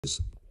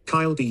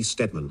Kyle D.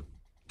 Stedman.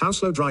 How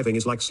slow driving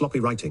is like sloppy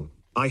writing.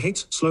 I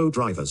hate slow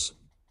drivers.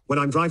 When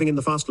I'm driving in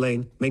the fast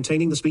lane,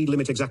 maintaining the speed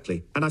limit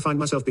exactly, and I find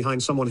myself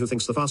behind someone who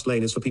thinks the fast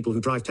lane is for people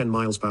who drive 10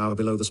 miles per hour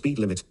below the speed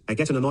limit, I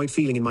get an annoyed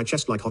feeling in my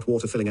chest like hot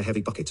water filling a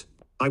heavy bucket.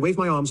 I wave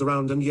my arms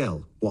around and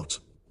yell, "What?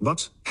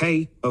 But,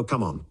 hey, oh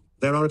come on."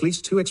 There are at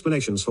least two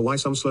explanations for why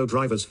some slow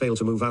drivers fail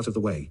to move out of the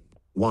way.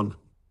 1.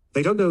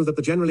 They don't know that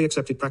the generally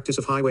accepted practice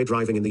of highway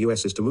driving in the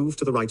US is to move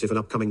to the right if an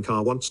upcoming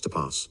car wants to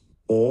pass.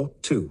 Or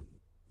 2.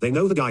 They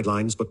know the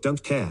guidelines but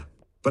don't care.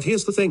 But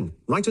here's the thing,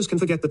 writers can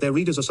forget that their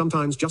readers are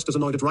sometimes just as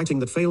annoyed at writing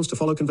that fails to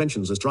follow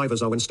conventions as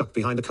drivers are when stuck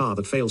behind a car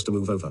that fails to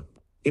move over.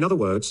 In other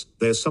words,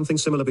 there's something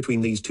similar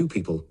between these two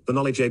people, the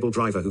knowledgeable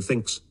driver who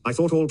thinks, "I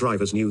thought all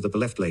drivers knew that the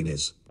left lane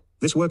is."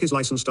 This work is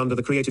licensed under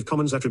the Creative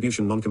Commons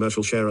Attribution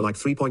Non-Commercial Share-alike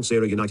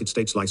 3.0 United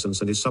States license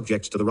and is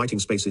subject to the writing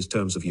space's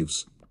terms of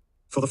use.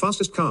 For the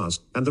fastest cars,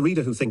 and the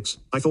reader who thinks,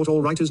 "I thought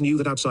all writers knew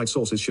that outside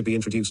sources should be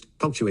introduced,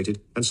 punctuated,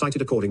 and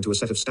cited according to a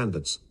set of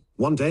standards."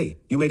 One day,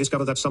 you may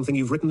discover that something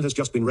you've written has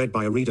just been read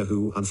by a reader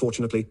who,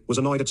 unfortunately, was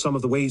annoyed at some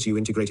of the ways you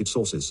integrated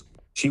sources.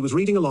 She was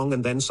reading along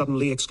and then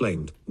suddenly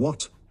exclaimed,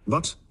 "What?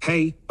 But,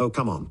 hey, oh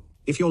come on."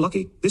 If you're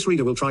lucky, this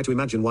reader will try to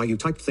imagine why you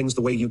typed things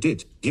the way you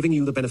did, giving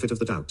you the benefit of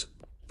the doubt.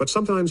 But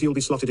sometimes you'll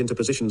be slotted into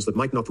positions that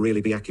might not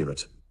really be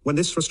accurate. When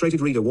this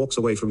frustrated reader walks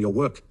away from your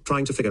work,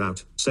 trying to figure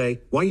out,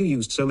 say, why you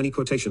used so many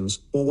quotations,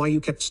 or why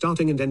you kept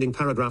starting and ending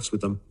paragraphs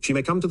with them, she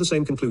may come to the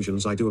same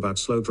conclusions I do about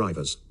slow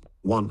drivers.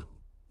 1.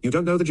 You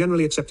don't know the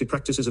generally accepted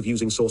practices of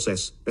using source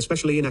S,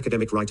 especially in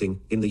academic writing,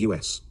 in the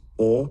US.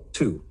 Or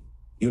 2.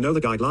 You know the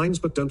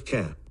guidelines but don't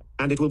care.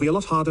 And it will be a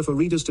lot harder for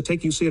readers to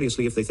take you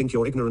seriously if they think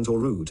you're ignorant or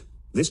rude.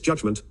 This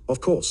judgment, of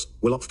course,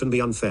 will often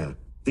be unfair.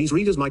 These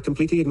readers might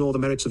completely ignore the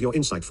merits of your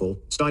insightful,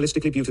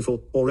 stylistically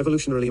beautiful, or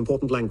revolutionarily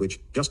important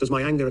language, just as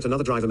my anger at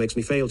another driver makes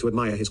me fail to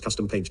admire his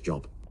custom paint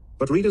job.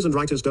 But readers and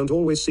writers don't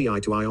always see eye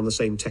to eye on the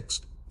same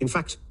text. In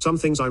fact, some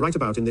things I write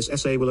about in this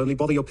essay will only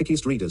bother your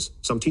pickiest readers,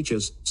 some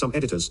teachers, some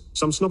editors,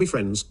 some snobby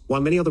friends,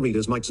 while many other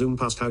readers might zoom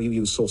past how you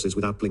use sources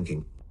without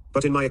blinking.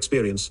 But in my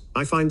experience,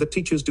 I find that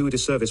teachers do a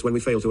disservice when we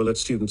fail to alert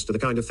students to the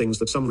kind of things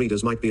that some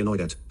readers might be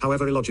annoyed at,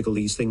 however illogical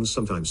these things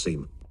sometimes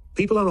seem.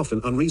 People are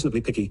often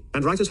unreasonably picky,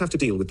 and writers have to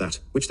deal with that,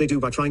 which they do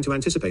by trying to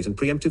anticipate and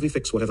preemptively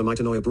fix whatever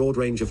might annoy a broad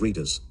range of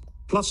readers.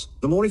 Plus,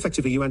 the more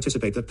effectively you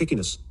anticipate that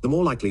pickiness, the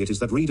more likely it is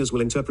that readers will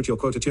interpret your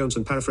quotations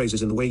and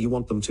paraphrases in the way you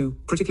want them to,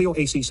 critically or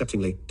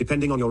acceptingly,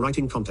 depending on your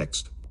writing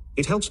context.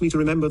 It helps me to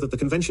remember that the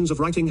conventions of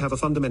writing have a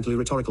fundamentally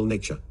rhetorical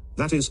nature.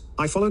 That is,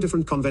 I follow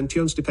different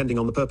conventions depending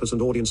on the purpose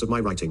and audience of my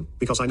writing,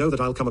 because I know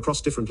that I'll come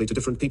across differently to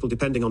different people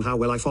depending on how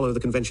well I follow the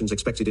conventions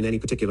expected in any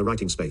particular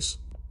writing space.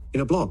 In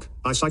a blog,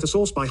 I cite a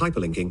source by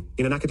hyperlinking.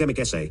 In an academic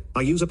essay,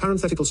 I use a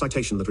parenthetical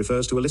citation that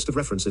refers to a list of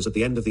references at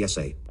the end of the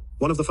essay.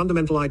 One of the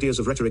fundamental ideas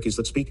of rhetoric is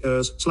that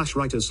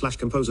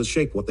speakers/writers/composers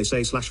shape what they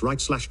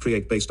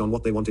say/write/create based on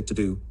what they want it to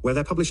do, where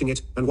they're publishing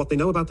it, and what they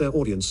know about their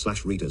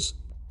audience/readers.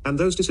 And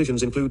those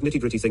decisions include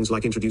nitty-gritty things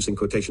like introducing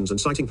quotations and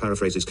citing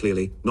paraphrases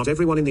clearly. Not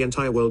everyone in the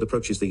entire world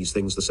approaches these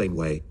things the same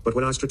way, but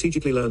when I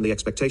strategically learn the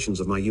expectations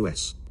of my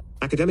US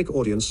academic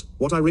audience,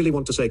 what I really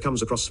want to say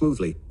comes across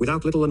smoothly,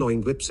 without little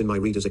annoying blips in my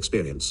reader's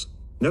experience.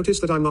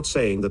 Notice that I'm not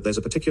saying that there's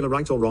a particular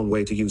right or wrong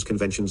way to use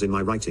conventions in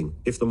my writing.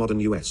 If the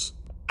modern US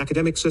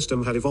academic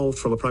system had evolved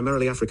from a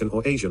primarily African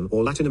or Asian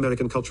or Latin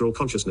American cultural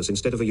consciousness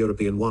instead of a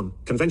European one,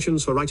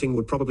 conventions for writing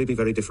would probably be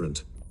very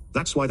different.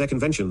 That's why they're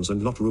conventions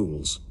and not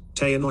rules.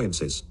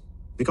 Annoyances.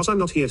 Because I'm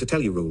not here to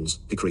tell you rules,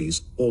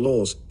 decrees, or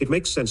laws, it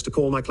makes sense to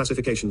call my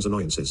classifications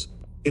annoyances.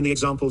 In the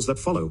examples that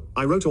follow,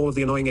 I wrote all of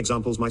the annoying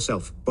examples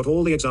myself, but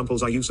all the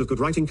examples I use of good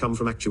writing come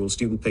from actual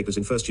student papers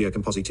in first-year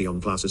composition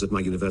classes at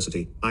my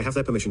university. I have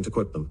their permission to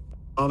quote them.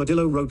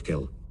 Armadillo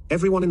roadkill.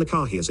 Everyone in the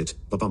car hears it,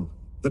 ba-bump.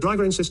 The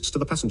driver insists to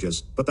the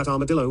passengers, but that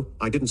armadillo,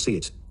 I didn't see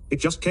it. It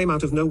just came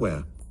out of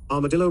nowhere.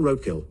 Armadillo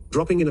roadkill,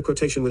 dropping in a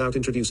quotation without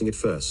introducing it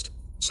first.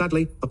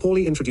 Sadly, a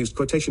poorly introduced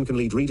quotation can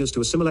lead readers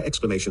to a similar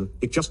exclamation,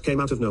 "It just came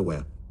out of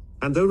nowhere."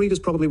 And though readers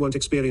probably won't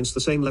experience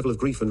the same level of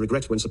grief and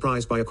regret when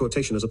surprised by a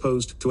quotation as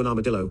opposed to an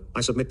armadillo,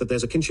 I submit that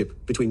there's a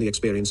kinship between the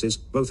experiences.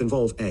 Both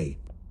involve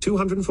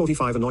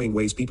 245 annoying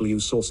ways people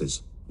use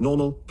sources.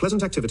 Normal,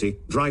 pleasant activity,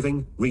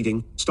 driving,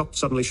 reading, stopped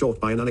suddenly short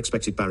by an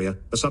unexpected barrier,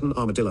 a sudden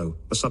armadillo,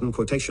 a sudden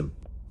quotation.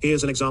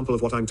 Here's an example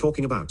of what I'm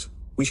talking about.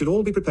 We should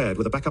all be prepared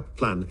with a backup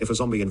plan if a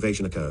zombie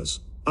invasion occurs.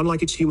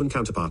 Unlike its human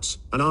counterparts,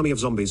 an army of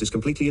zombies is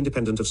completely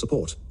independent of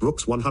support.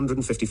 Brooks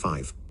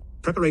 155.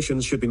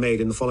 Preparations should be made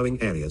in the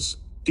following areas.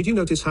 Did you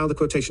notice how the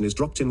quotation is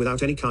dropped in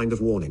without any kind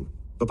of warning?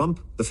 Ba-bump.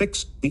 The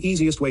fix. The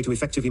easiest way to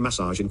effectively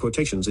massage in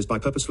quotations is by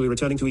purposefully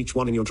returning to each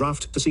one in your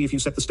draft to see if you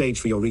set the stage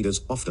for your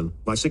readers, often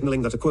by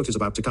signaling that a quote is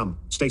about to come,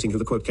 stating who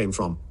the quote came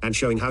from, and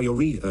showing how your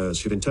readers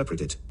should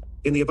interpret it.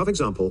 In the above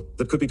example,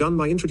 that could be done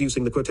by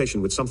introducing the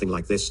quotation with something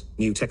like this,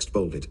 new text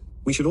bolded.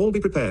 We should all be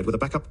prepared with a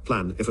backup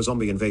plan if a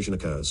zombie invasion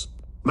occurs.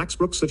 Max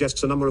Brooks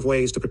suggests a number of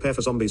ways to prepare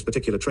for zombies'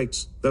 particular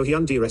traits, though he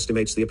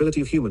underestimates the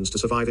ability of humans to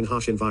survive in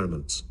harsh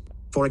environments.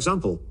 For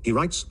example, he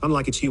writes,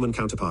 unlike its human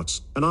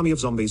counterparts, an army of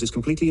zombies is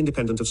completely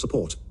independent of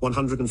support.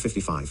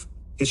 155.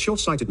 His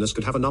short-sightedness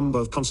could have a number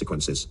of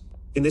consequences.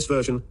 In this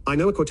version, I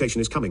know a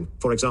quotation is coming.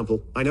 For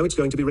example, I know it's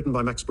going to be written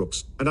by Max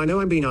Brooks, and I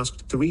know I'm being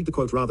asked to read the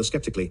quote rather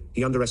skeptically.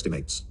 He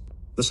underestimates.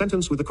 The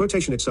sentence with the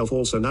quotation itself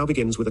also now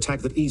begins with a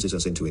tag that eases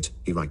us into it,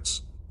 he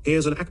writes.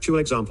 Here's an actual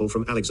example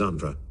from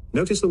Alexandra.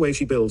 Notice the way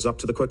she builds up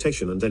to the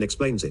quotation and then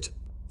explains it.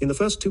 In the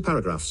first 2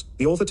 paragraphs,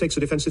 the author takes a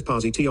defensive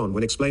position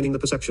when explaining the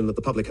perception that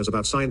the public has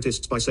about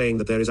scientists by saying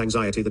that there is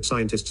anxiety that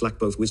scientists lack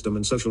both wisdom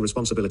and social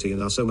responsibility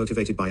and are so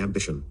motivated by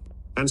ambition.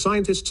 And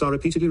scientists are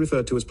repeatedly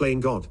referred to as playing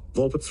God,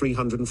 Volpert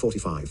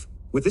 345.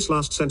 With this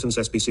last sentence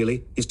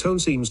especially, his tone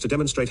seems to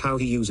demonstrate how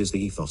he uses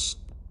the ethos.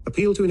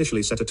 Appeal to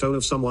initially set a tone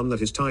of someone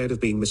that is tired of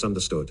being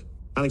misunderstood.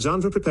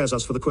 Alexandra prepares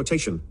us for the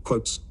quotation,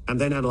 quotes, and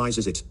then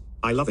analyzes it.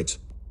 I love it.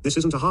 This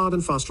isn't a hard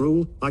and fast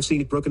rule, I've seen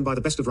it broken by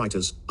the best of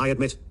writers, I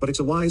admit, but it's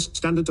a wise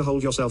standard to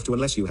hold yourself to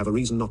unless you have a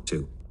reason not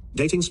to.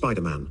 Dating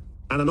Spider-Man.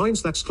 An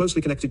annoyance that's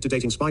closely connected to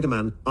dating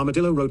Spider-Man,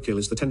 armadillo roadkill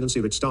is the tendency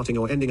at starting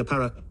or ending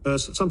a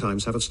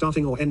sometimes have of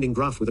starting or ending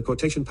graph with a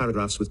quotation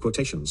paragraphs with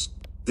quotations.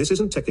 This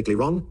isn't technically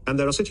wrong, and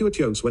there are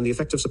situations when the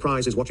effect of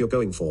surprise is what you're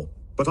going for.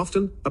 But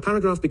often, a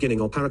paragraph beginning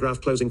or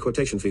paragraph closing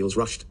quotation feels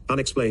rushed,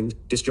 unexplained,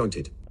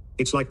 disjointed.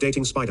 It's like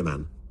dating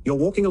Spider-Man. You're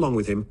walking along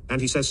with him,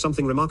 and he says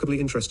something remarkably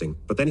interesting,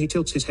 but then he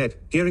tilts his head,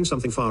 hearing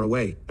something far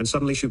away, and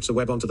suddenly shoots a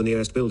web onto the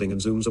nearest building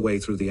and zooms away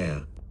through the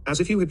air. As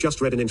if you had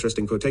just read an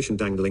interesting quotation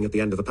dangling at the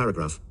end of a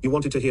paragraph, you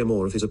wanted to hear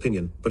more of his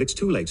opinion, but it's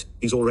too late,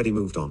 he's already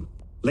moved on.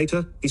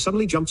 Later, he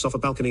suddenly jumps off a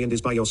balcony and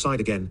is by your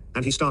side again,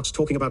 and he starts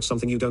talking about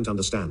something you don't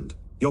understand.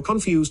 You're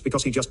confused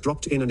because he just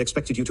dropped in and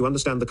expected you to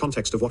understand the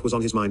context of what was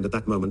on his mind at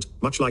that moment,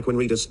 much like when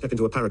readers step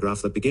into a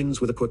paragraph that begins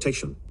with a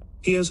quotation.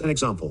 Here's an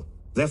example.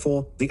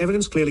 Therefore, the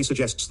evidence clearly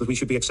suggests that we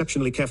should be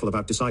exceptionally careful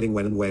about deciding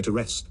when and where to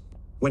rest.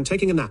 When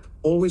taking a nap,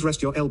 always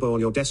rest your elbow on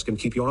your desk and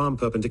keep your arm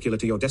perpendicular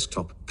to your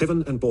desktop.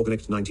 Piven and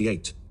Borgenicht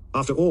 98.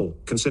 After all,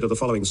 consider the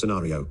following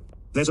scenario.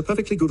 There's a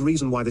perfectly good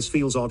reason why this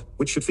feels odd,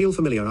 which should feel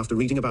familiar after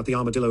reading about the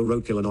armadillo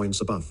roadkill annoyance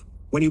above.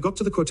 When you got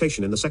to the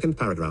quotation in the second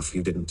paragraph,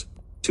 you didn't.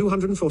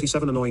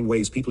 247 annoying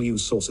ways people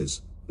use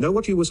sources. Know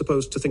what you were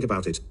supposed to think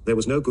about it, there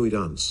was no good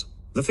answer.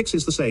 The fix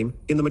is the same.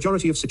 In the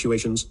majority of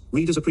situations,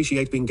 readers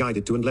appreciate being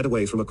guided to and led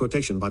away from a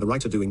quotation by the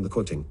writer doing the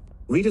quoting.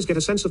 Readers get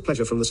a sense of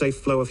pleasure from the safe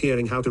flow of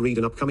hearing how to read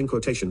an upcoming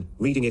quotation,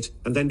 reading it,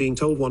 and then being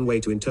told one way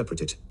to interpret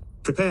it.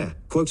 Prepare,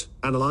 quote,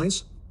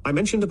 analyze. I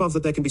mentioned above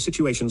that there can be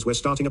situations where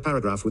starting a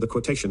paragraph with a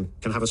quotation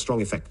can have a strong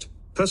effect.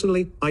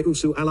 Personally, I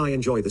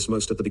enjoy this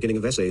most at the beginning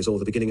of essays or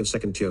the beginning of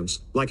second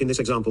tunes, like in this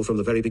example from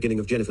the very beginning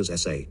of Jennifer's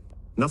essay.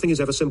 Nothing is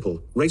ever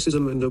simple.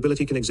 Racism and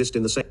nobility can exist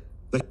in the same.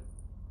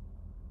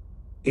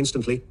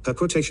 Instantly, her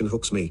quotation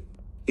hooks me.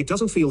 It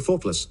doesn't feel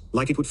thoughtless,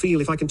 like it would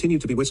feel if I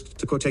continued to be whisked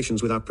to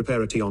quotations without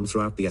preparation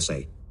throughout the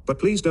essay. But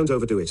please don't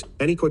overdo it.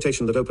 Any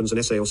quotation that opens an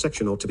essay or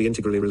section ought to be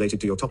integrally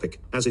related to your topic,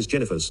 as is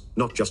Jennifer's,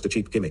 not just a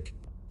cheap gimmick.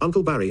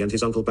 Uncle Barry and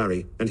his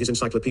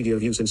encyclopedia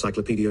of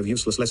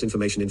useless less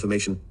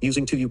information,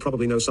 using to you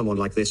probably know someone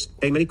like this,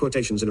 a many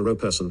quotations in a row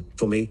person,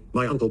 for me,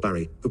 my Uncle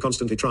Barry, who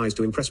constantly tries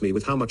to impress me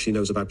with how much he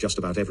knows about just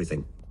about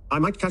everything. I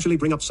might casually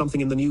bring up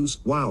something in the news,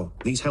 wow,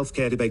 these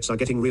healthcare debates are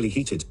getting really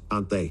heated,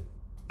 aren't they?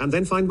 And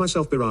then find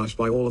myself barraged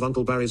by all of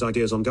Uncle Barry's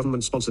ideas on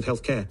government-sponsored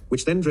healthcare,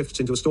 which then drifts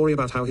into a story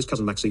about how his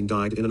cousin Maxine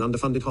died in an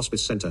underfunded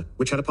hospice center,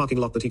 which had a parking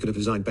lot that he could have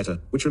designed better,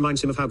 which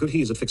reminds him of how good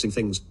he is at fixing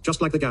things,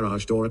 just like the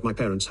garage door at my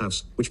parents'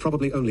 house, which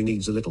probably only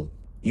needs a little.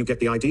 You get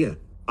the idea.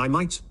 I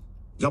might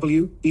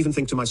even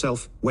think to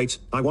myself, wait,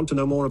 I want to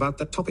know more about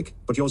that topic,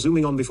 but you're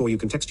zooming on before you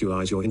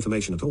contextualize your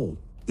information at all.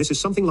 This is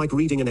something like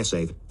reading an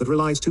essay that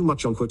relies too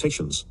much on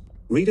quotations.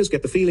 Readers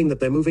get the feeling that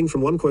they're moving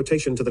from one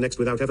quotation to the next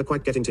without ever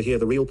quite getting to hear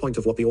the real point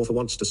of what the author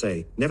wants to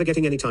say, never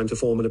getting any time to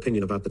form an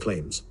opinion about the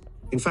claims.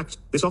 In fact,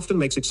 this often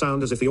makes it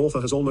sound as if the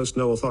author has almost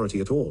no authority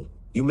at all.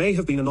 You may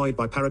have been annoyed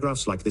by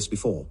paragraphs like this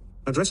before.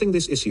 Addressing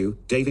this issue,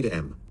 David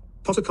M.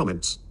 Potter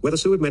comments, whether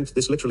Seward meant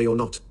this literally or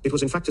not, it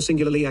was in fact a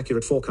singularly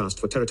accurate forecast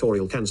for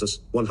territorial Kansas,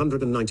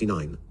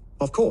 199.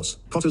 Of course,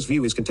 Potter's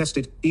view is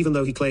contested, even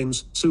though he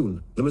claims,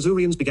 soon, the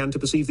Missourians began to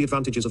perceive the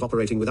advantages of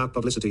operating without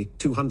publicity,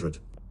 200.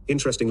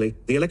 Interestingly,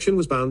 the election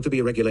was bound to be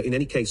irregular in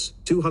any case,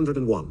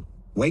 201.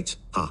 Wait,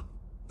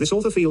 This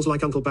author feels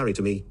like Uncle Barry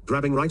to me,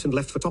 grabbing right and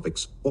left for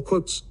topics, or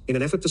quotes, in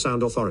an effort to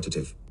sound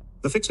authoritative.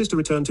 The fix is to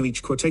return to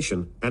each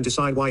quotation, and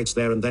decide why it's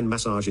there and then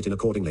massage it in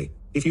accordingly.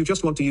 If you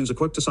just want to use a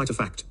quote to cite a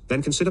fact,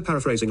 then consider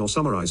paraphrasing or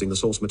summarizing the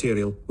source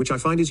material, which I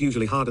find is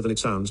usually harder than it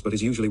sounds but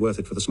is usually worth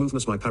it for the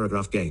smoothness my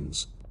paragraph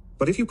gains.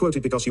 But if you quote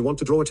it because you want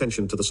to draw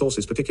attention to the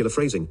source's particular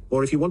phrasing,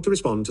 or if you want to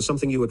respond to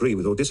something you agree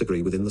with or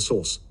disagree with in the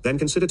source, then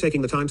consider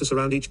taking the time to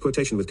surround each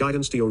quotation with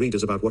guidance to your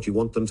readers about what you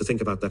want them to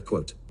think about that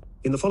quote.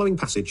 In the following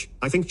passage,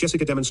 I think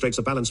Jessica demonstrates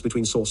a balance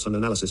between source and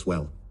analysis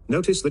well.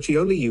 Notice that she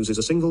only uses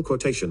a single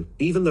quotation,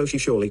 even though she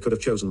surely could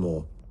have chosen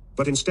more.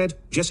 But instead,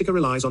 Jessica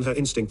relies on her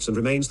instincts and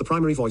remains the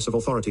primary voice of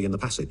authority in the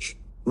passage.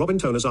 Robin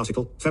Toner's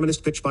article,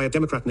 Feminist Pitch by a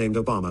Democrat Named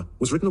Obama,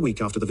 was written a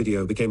week after the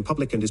video became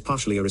public and is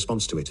partially a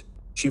response to it.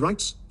 She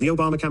writes, the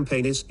Obama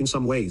campaign is, in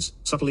some ways,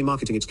 subtly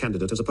marketing its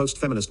candidate as a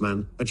post-feminist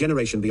man, a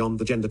generation beyond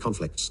the gender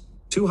conflicts.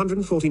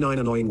 249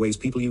 annoying ways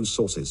people use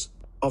sources.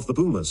 Of the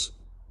boomers.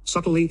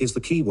 Subtly is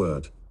the key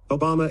word.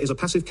 Obama is a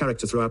passive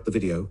character throughout the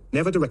video,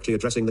 never directly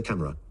addressing the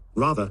camera.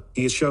 Rather,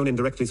 he is shown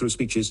indirectly through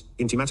speeches,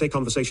 intimate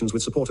conversations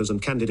with supporters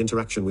and candid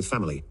interaction with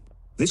family.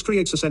 This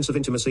creates a sense of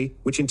intimacy,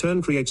 which in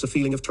turn creates a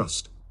feeling of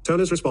trust.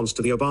 Turner's response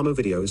to the Obama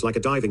video is like a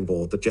diving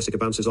board that Jessica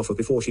bounces off of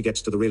before she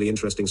gets to the really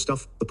interesting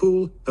stuff, the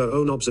pool, her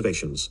own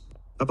observations.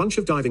 A bunch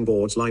of diving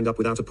boards lined up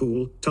without a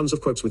pool, tons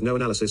of quotes with no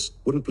analysis,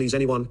 wouldn't please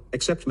anyone,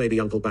 except maybe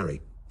Uncle Barry.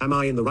 Am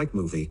I in the right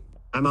movie?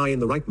 Am I in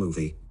the right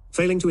movie?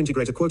 Failing to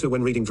integrate a quota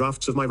when reading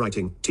drafts of my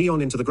writing,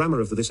 on into the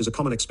grammar of this is a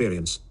common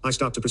experience. I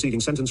start the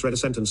preceding sentence, read a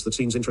sentence that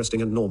seems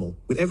interesting and normal,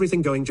 with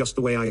everything going just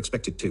the way I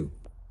expect it to.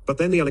 But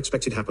then the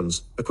unexpected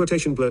happens. A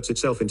quotation blurts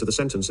itself into the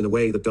sentence in a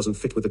way that doesn't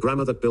fit with the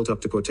grammar that built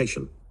up to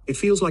quotation. It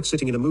feels like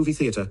sitting in a movie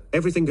theater,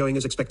 everything going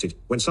as expected,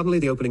 when suddenly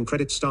the opening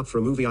credits start for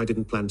a movie I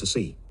didn't plan to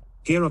see.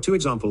 Here are 2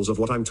 examples of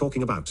what I'm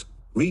talking about.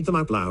 Read them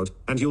out loud,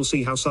 and you'll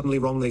see how suddenly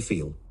wrong they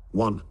feel.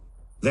 1.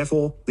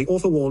 Therefore, the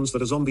author warns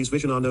that a zombie's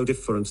vision are no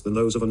different than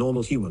those of a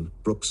normal human.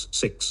 Brooks,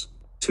 6.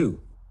 2.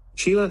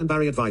 Sheila and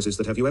Barry advises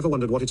that have you ever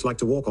wondered what it's like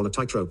to walk on a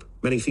tightrope,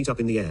 many feet up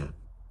in the air?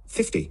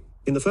 50.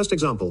 In the first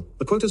example,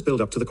 the quota's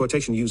build-up to the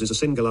quotation uses a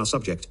singular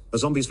subject, a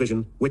zombie's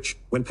vision, which,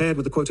 when paired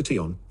with the quota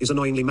tion, is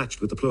annoyingly matched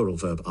with the plural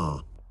verb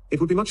are. It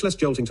would be much less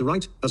jolting to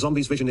write, a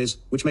zombie's vision is,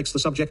 which makes the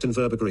subject and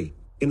verb agree.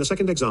 In the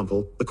second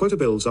example, the quota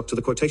builds up to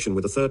the quotation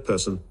with a third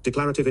person,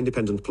 declarative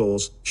independent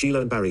clause, Sheila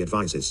and Barry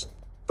advises.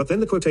 But then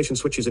the quotation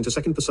switches into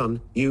second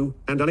person, you,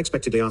 and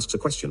unexpectedly asks a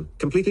question,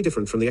 completely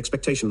different from the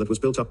expectation that was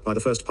built up by the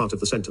first part of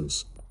the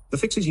sentence. The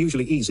fix is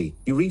usually easy.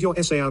 You read your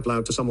essay out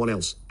loud to someone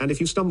else, and if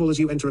you stumble as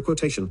you enter a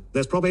quotation,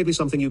 there's probably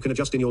something you can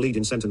adjust in your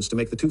lead-in sentence to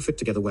make the two fit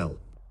together well.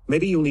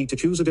 Maybe you'll need to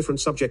choose a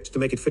different subject to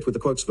make it fit with the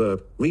quote's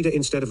verb, reader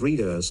instead of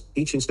readers,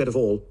 each instead of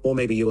all, or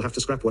maybe you'll have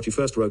to scrap what you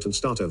first wrote and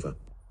start over.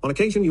 On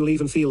occasion you'll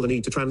even feel the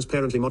need to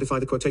transparently modify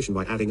the quotation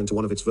by adding into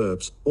one of its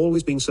verbs,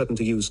 always being certain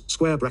to use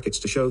square brackets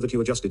to show that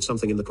you adjusted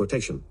something in the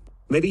quotation.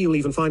 Maybe you'll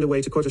even find a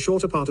way to quote a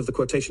shorter part of the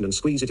quotation and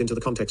squeeze it into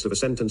the context of a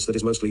sentence that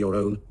is mostly your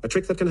own, a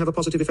trick that can have a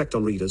positive effect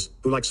on readers,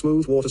 who like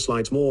smooth water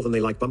slides more than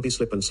they like bumpy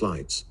slip and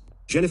slides.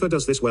 Jennifer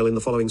does this well in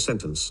the following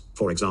sentence,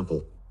 for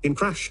example. In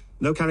Crash,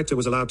 no character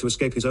was allowed to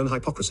escape his own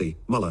hypocrisy,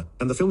 Mueller,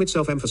 and the film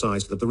itself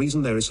emphasized that the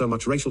reason there is so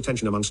much racial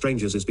tension among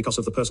strangers is because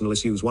of the personal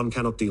issues one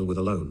cannot deal with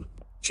alone.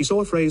 She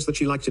saw a phrase that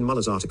she liked in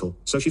Mueller's article,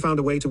 so she found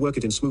a way to work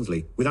it in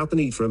smoothly, without the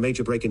need for a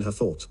major break in her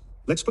thought.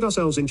 Let's put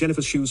ourselves in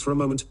Jennifer's shoes for a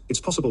moment. It's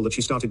possible that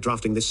she started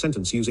drafting this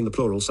sentence using the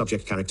plural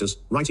subject characters,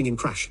 writing in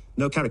Crash,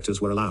 no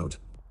characters were allowed.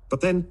 But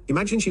then,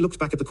 imagine she looked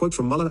back at the quote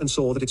from Mueller and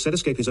saw that it said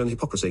escape his own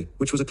hypocrisy,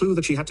 which was a clue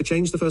that she had to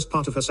change the first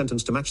part of her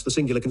sentence to match the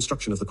singular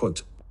construction of the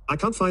quote. I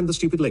can't find the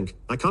stupid link.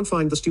 I can't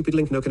find the stupid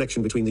link. No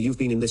connection between the you've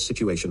been in this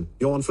situation.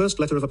 You're on first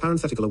letter of a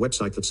parenthetical, a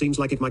website that seems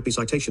like it might be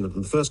citation and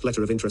the first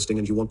letter of interesting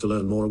and you want to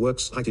learn more, a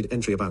works cited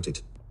entry about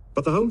it.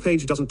 But the home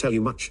page doesn't tell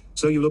you much,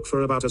 so you look for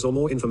an about us or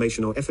more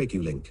information or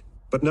FAQ link.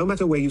 But no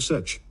matter where you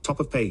search, top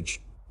of page,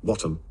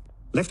 bottom,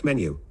 left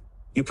menu,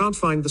 you can't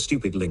find the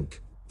stupid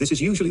link. This is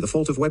usually the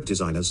fault of web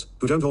designers,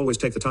 who don't always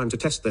take the time to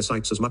test their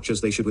sites as much as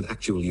they should with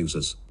actual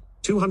users.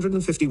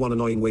 251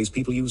 annoying ways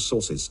people use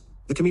sources.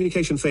 The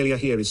communication failure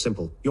here is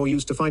simple. You're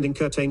used to finding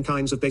certain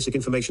kinds of basic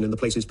information in the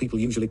places people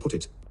usually put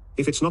it.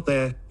 If it's not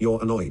there,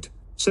 you're annoyed.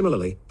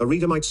 Similarly, a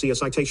reader might see a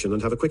citation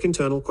and have a quick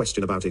internal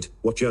question about it.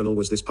 What journal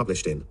was this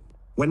published in?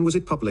 When was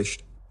it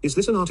published? Is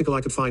this an article I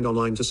could find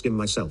online to skim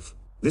myself?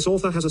 This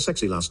author has a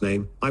sexy last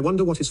name. I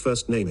wonder what his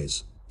first name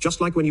is. Just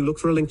like when you look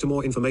for a link to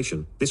more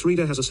information, this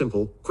reader has a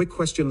simple, quick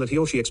question that he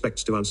or she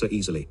expects to answer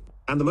easily.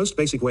 And the most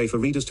basic way for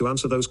readers to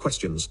answer those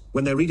questions,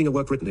 when they're reading a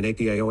work written in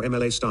APA or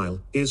MLA style,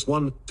 is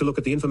 1. To look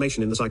at the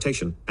information in the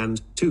citation, and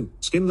 2.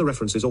 Skim the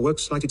references or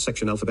works cited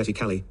section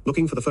alphabetically,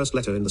 looking for the first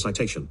letter in the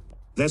citation.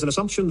 There's an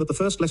assumption that the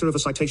first letter of a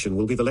citation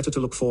will be the letter to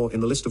look for in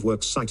the list of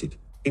works cited.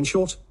 In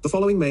short, the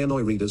following may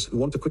annoy readers who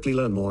want to quickly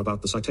learn more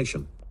about the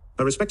citation.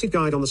 A respected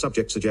guide on the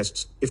subject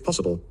suggests, if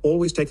possible,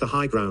 always take the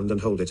high ground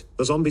and hold it.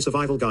 The Zombie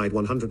Survival Guide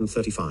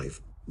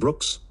 135.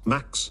 Brooks,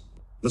 Max.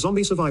 The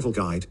Zombie Survival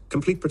Guide,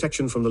 Complete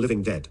Protection from the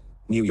Living Dead.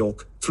 New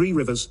York, 3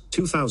 Rivers,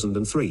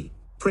 2003.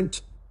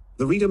 Print.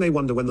 The reader may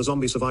wonder when the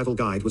Zombie Survival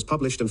Guide was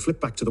published and flip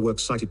back to the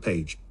works cited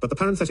page, but the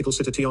parenthetical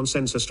citation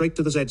sends her straight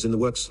to the Z's in the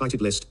works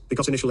cited list,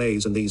 because initial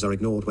A's and these are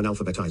ignored when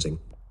alphabetizing.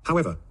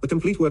 However, the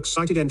complete works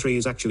cited entry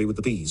is actually with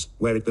the B's,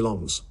 where it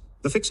belongs.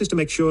 The fix is to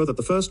make sure that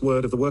the first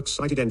word of the works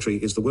cited entry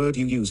is the word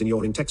you use in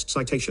your in-text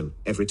citation,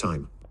 every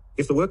time.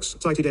 If the works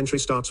cited entry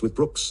starts with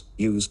Brooks,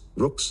 use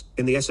Brooks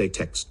in the essay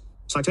text.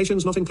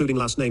 Citations not including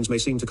last names may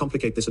seem to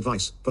complicate this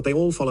advice, but they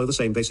all follow the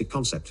same basic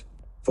concept.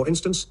 For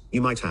instance,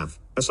 you might have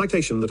a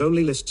citation that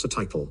only lists a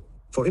title.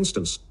 For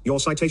instance, your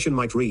citation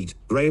might read,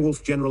 Grey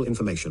Wolf General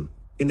Information.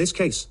 In this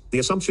case, the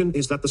assumption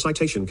is that the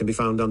citation can be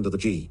found under the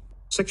G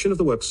section of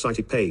the works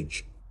cited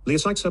page. Leah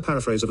cites her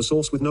paraphrase of a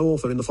source with no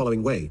author in the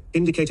following way,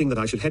 indicating that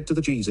I should head to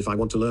the G's if I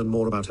want to learn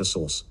more about her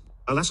source.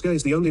 Alaska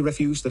is the only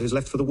refuge that is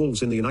left for the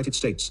wolves in the United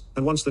States,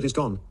 and once that is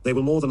gone, they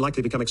will more than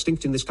likely become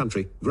extinct in this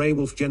country. Grey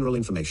Wolf General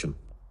Information.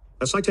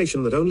 A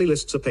citation that only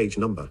lists a page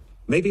number.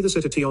 Maybe the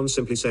citation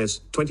simply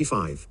says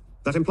 25.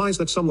 That implies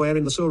that somewhere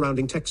in the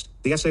surrounding text,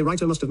 the essay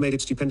writer must have made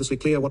it stupendously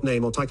clear what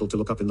name or title to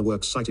look up in the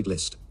works cited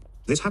list.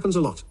 This happens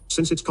a lot,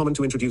 since it's common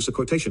to introduce a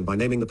quotation by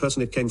naming the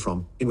person it came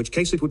from, in which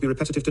case it would be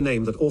repetitive to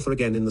name that author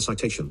again in the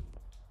citation.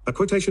 A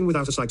quotation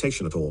without a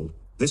citation at all.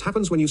 This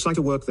happens when you cite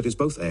a work that is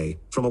both A,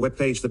 from a web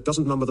page that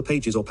doesn't number the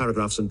pages or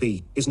paragraphs, and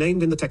B, is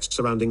named in the text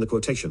surrounding the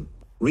quotation.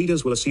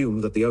 Readers will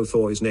assume that the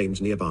author is named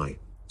nearby.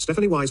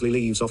 Stephanie wisely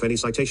leaves off any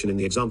citation in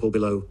the example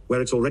below,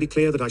 where it's already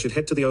clear that I should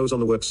head to the O's on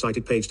the works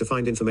cited page to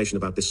find information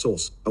about this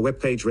source, a web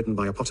page written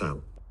by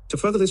Apotow. To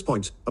further this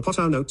point,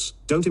 Apotow notes,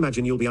 don't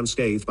imagine you'll be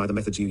unscathed by the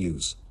methods you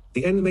use.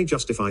 The end may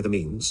justify the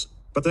means.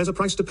 But there's a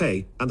price to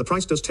pay, and the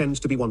price does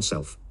tend to be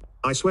oneself.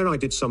 I swear I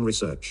did some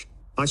research.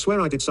 I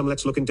swear I did some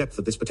let's look in depth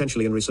at this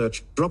potentially in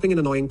research, dropping an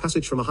annoying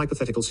passage from a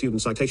hypothetical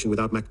student citation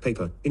without Mac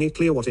paper, in it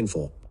clear what in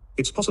for.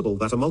 It's possible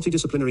that a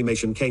multidisciplinary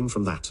mation came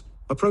from that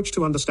approach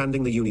to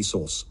understanding the uni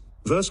source.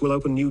 Verse will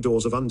open new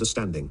doors of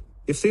understanding.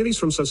 If theories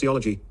from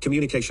sociology,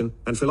 communication,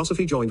 and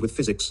philosophy joined with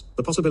physics,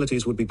 the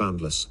possibilities would be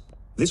boundless.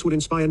 This would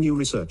inspire new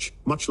research,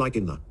 much like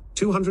in the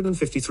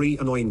 253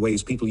 annoying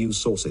ways people use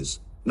sources.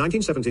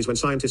 1970s, when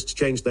scientists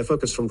changed their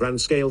focus from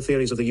grand-scale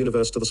theories of the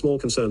universe to the small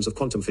concerns of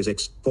quantum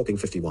physics, Hawking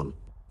 51.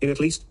 In at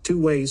least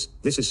two ways,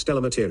 this is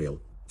stellar material.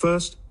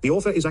 First, the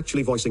author is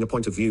actually voicing a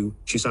point of view,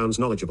 she sounds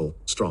knowledgeable,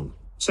 strong.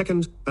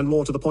 Second, and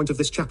more to the point of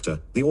this chapter,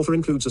 the author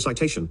includes a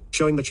citation,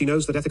 showing that she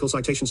knows that ethical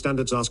citation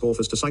standards ask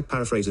authors to cite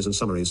paraphrases and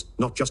summaries,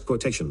 not just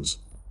quotations.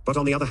 But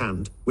on the other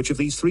hand, which of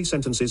these three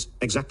sentences,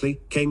 exactly,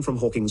 came from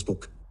Hawking's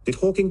book? Did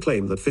Hawking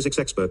claim that physics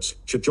experts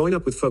should join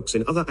up with folks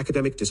in other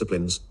academic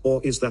disciplines,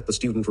 or is that the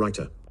student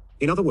writer?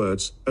 In other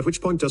words, at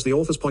which point does the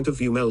author's point of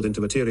view meld into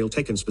material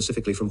taken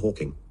specifically from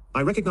Hawking?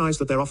 I recognize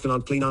that there often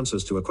aren't clean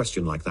answers to a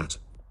question like that.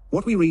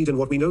 What we read and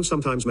what we know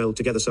sometimes meld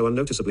together so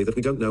unnoticeably that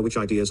we don't know which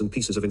ideas and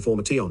pieces of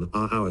information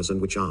are ours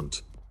and which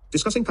aren't.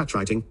 Discussing patch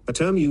writing, a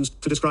term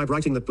used to describe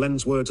writing that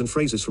blends words and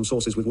phrases from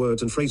sources with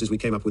words and phrases we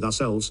came up with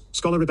ourselves,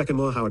 scholar Rebecca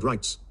Moore Howard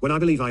writes, when I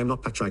believe I am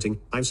not patch writing,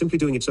 I am simply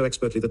doing it so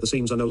expertly that the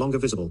seams are no longer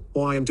visible,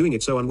 or I am doing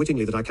it so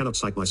unwittingly that I cannot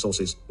cite my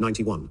sources.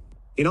 91.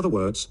 In other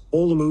words,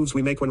 all the moves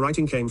we make when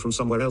writing came from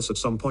somewhere else at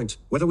some point,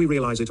 whether we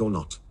realize it or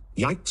not.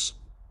 Yikes.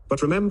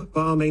 But remember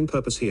our main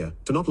purpose here,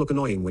 to not look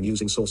annoying when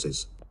using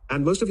sources.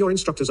 And most of your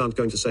instructors aren't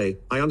going to say,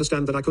 I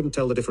understand that I couldn't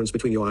tell the difference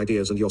between your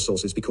ideas and your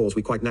sources because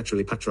we quite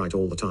naturally patch write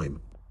all the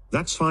time.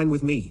 That's fine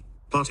with me.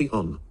 Party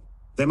on.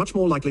 They're much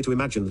more likely to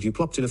imagine that you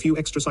plopped in a few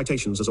extra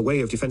citations as a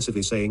way of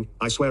defensively saying,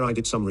 I swear I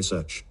did some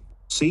research.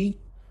 See?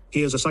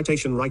 Here's a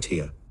citation right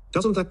here.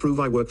 Doesn't that prove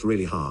I worked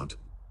really hard?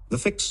 The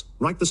fix,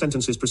 write the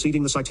sentences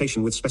preceding the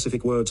citation with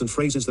specific words and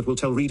phrases that will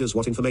tell readers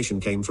what information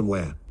came from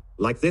where.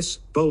 Like this,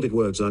 bolded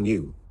words are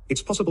new.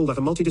 It's possible that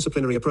a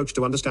multidisciplinary approach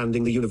to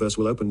understanding the universe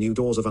will open new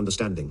doors of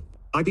understanding.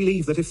 I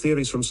believe that if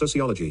theories from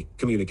sociology,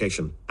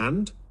 communication,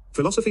 and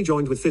philosophy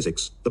joined with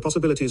physics, the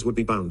possibilities would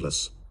be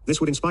boundless. This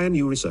would inspire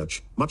new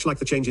research, much like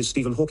the changes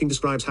Stephen Hawking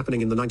describes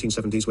happening in the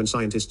 1970s when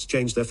scientists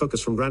changed their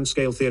focus from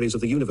grand-scale theories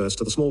of the universe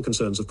to the small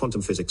concerns of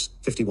quantum physics.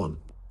 51.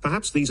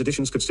 Perhaps these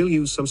additions could still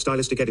use some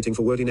stylistic editing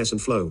for wordiness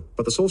and flow,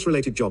 but the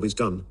source-related job is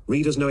done.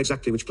 Readers know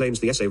exactly which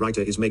claims the essay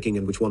writer is making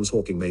and which ones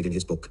Hawking made in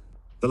his book.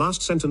 The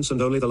last sentence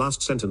and only the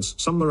last sentence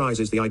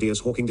summarizes the ideas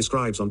Hawking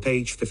describes on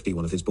page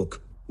 51 of his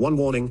book. One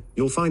warning,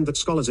 you'll find that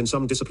scholars in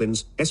some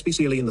disciplines,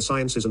 especially in the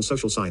sciences and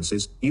social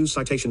sciences, use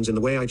citations in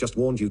the way I just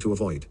warned you to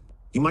avoid.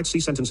 You might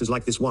see sentences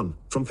like this one,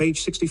 from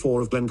page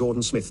 64 of Glenn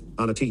Gordon Smith,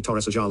 Anna T.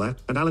 Torres Ajala,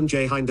 and Alan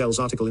J. Heindel's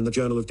article in the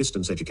Journal of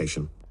Distance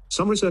Education.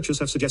 Some researchers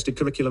have suggested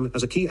curriculum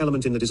as a key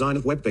element in the design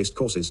of web-based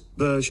courses.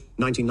 Burge,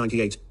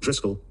 1998,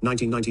 Driscoll,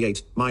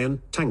 1998,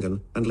 Mayan,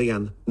 Tangen, and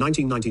Lian,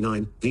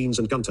 1999, Wiens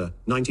and Gunter,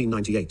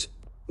 1998.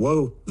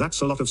 Whoa,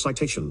 that's a lot of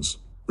citations.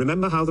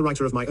 Remember how the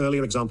writer of my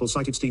earlier example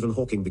cited Stephen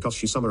Hawking because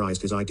she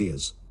summarized his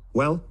ideas?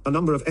 Well, a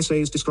number of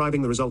essays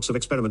describing the results of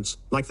experiments,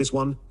 like this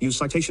one, use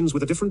citations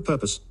with a different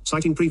purpose,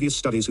 citing previous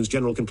studies whose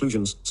general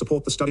conclusions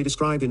support the study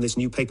described in this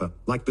new paper,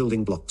 like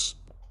building blocks.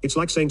 It's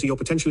like saying to your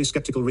potentially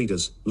skeptical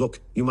readers, look,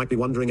 you might be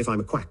wondering if I'm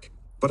a quack.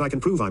 But I can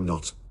prove I'm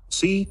not.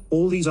 See,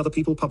 all these other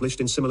people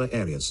published in similar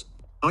areas.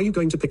 Are you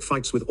going to pick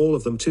fights with all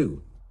of them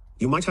too?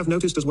 You might have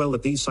noticed as well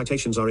that these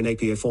citations are in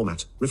APA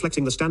format,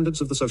 reflecting the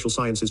standards of the social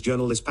sciences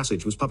journal this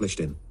passage was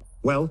published in.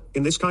 Well,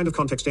 in this kind of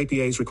context,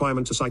 APA's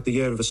requirement to cite the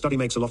year of a study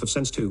makes a lot of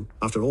sense too.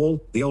 After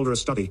all, the older a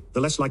study,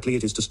 the less likely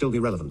it is to still be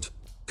relevant.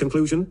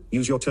 Conclusion,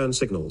 use your turn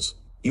signals.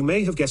 You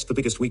may have guessed the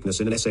biggest weakness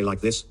in an essay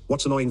like this.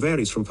 What's annoying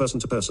varies from person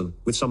to person,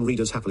 with some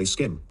readers happily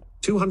skim.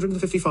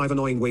 255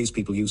 annoying ways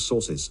people use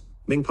sources.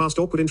 Ming passed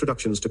awkward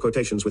introductions to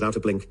quotations without a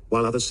blink,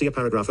 while others see a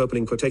paragraph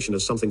opening quotation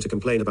as something to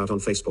complain about on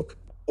Facebook.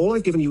 All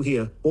I've given you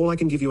here, all I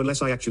can give you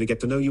unless I actually get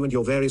to know you and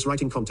your various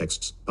writing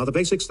contexts, are the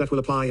basics that will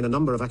apply in a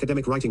number of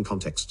academic writing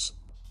contexts.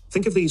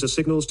 Think of these as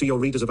signals to your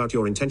readers about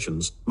your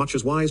intentions, much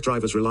as wise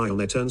drivers rely on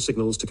their turn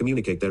signals to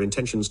communicate their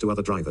intentions to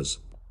other drivers.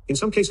 In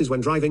some cases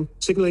when driving,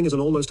 signaling is an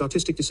almost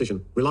artistic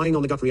decision, relying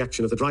on the gut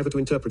reaction of the driver to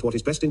interpret what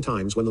is best in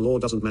times when the law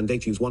doesn't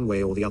mandate use one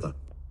way or the other.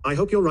 I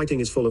hope your writing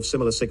is full of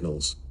similar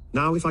signals.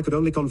 Now if I could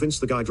only convince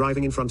the guy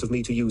driving in front of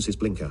me to use his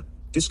blinker.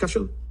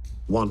 Discussion.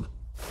 1.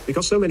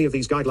 Because so many of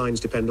these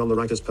guidelines depend on the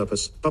writer's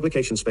purpose,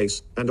 publication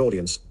space, and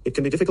audience, it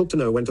can be difficult to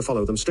know when to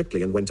follow them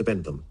strictly and when to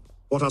bend them.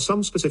 What are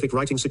some specific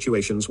writing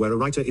situations where a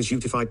writer is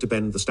unified to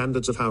bend the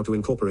standards of how to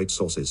incorporate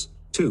sources?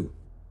 2.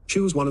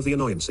 Choose one of the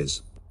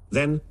annoyances.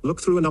 Then,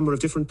 look through a number of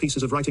different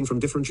pieces of writing from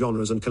different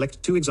genres and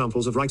collect 2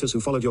 examples of writers who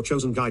followed your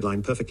chosen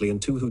guideline perfectly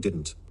and 2 who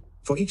didn't.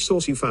 For each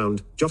source you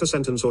found, jot a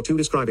sentence or 2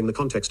 describing the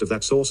context of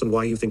that source and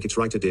why you think its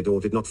writer did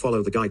or did not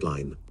follow the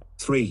guideline.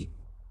 3.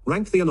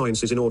 Rank the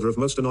annoyances in order of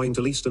most annoying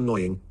to least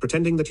annoying,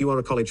 pretending that you are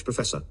a college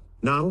professor.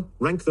 Now,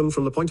 rank them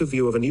from the point of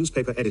view of a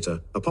newspaper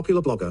editor, a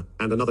popular blogger,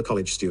 and another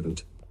college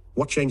student.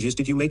 What changes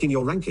did you make in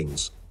your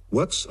rankings?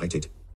 Works cited.